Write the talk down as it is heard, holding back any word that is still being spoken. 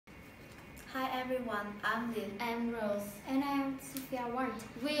Hi everyone, I'm Lynn. I'm Rose. And I'm Sofia 1.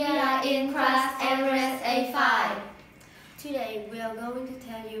 We are in class Everest A5. Today we are going to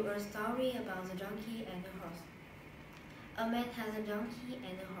tell you a story about the donkey and the horse. A man has a donkey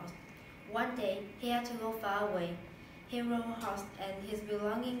and a horse. One day he had to go far away. He rode a horse and his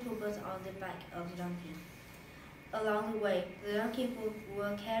belongings were put on the back of the donkey. Along the way, the donkey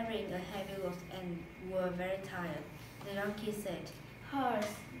were carrying a heavy load and were very tired. The donkey said,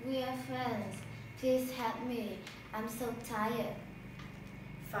 "Horse, we are friends. Please help me. I'm so tired."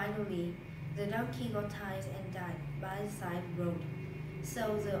 Finally, the donkey got tired and died by the side road.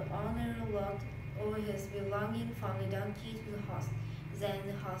 So the owner looked over his belongings from the donkey to the horse. Then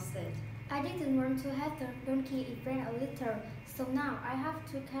the horse said, I didn't want to have the donkey even a little, so now I have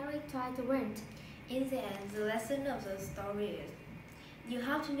to carry twice the weight. In the end, the lesson of the story is, you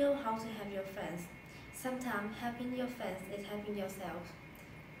have to know how to help your friends. Sometimes helping your friends is helping yourself.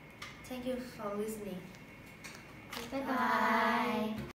 Thank you for listening. Bye bye.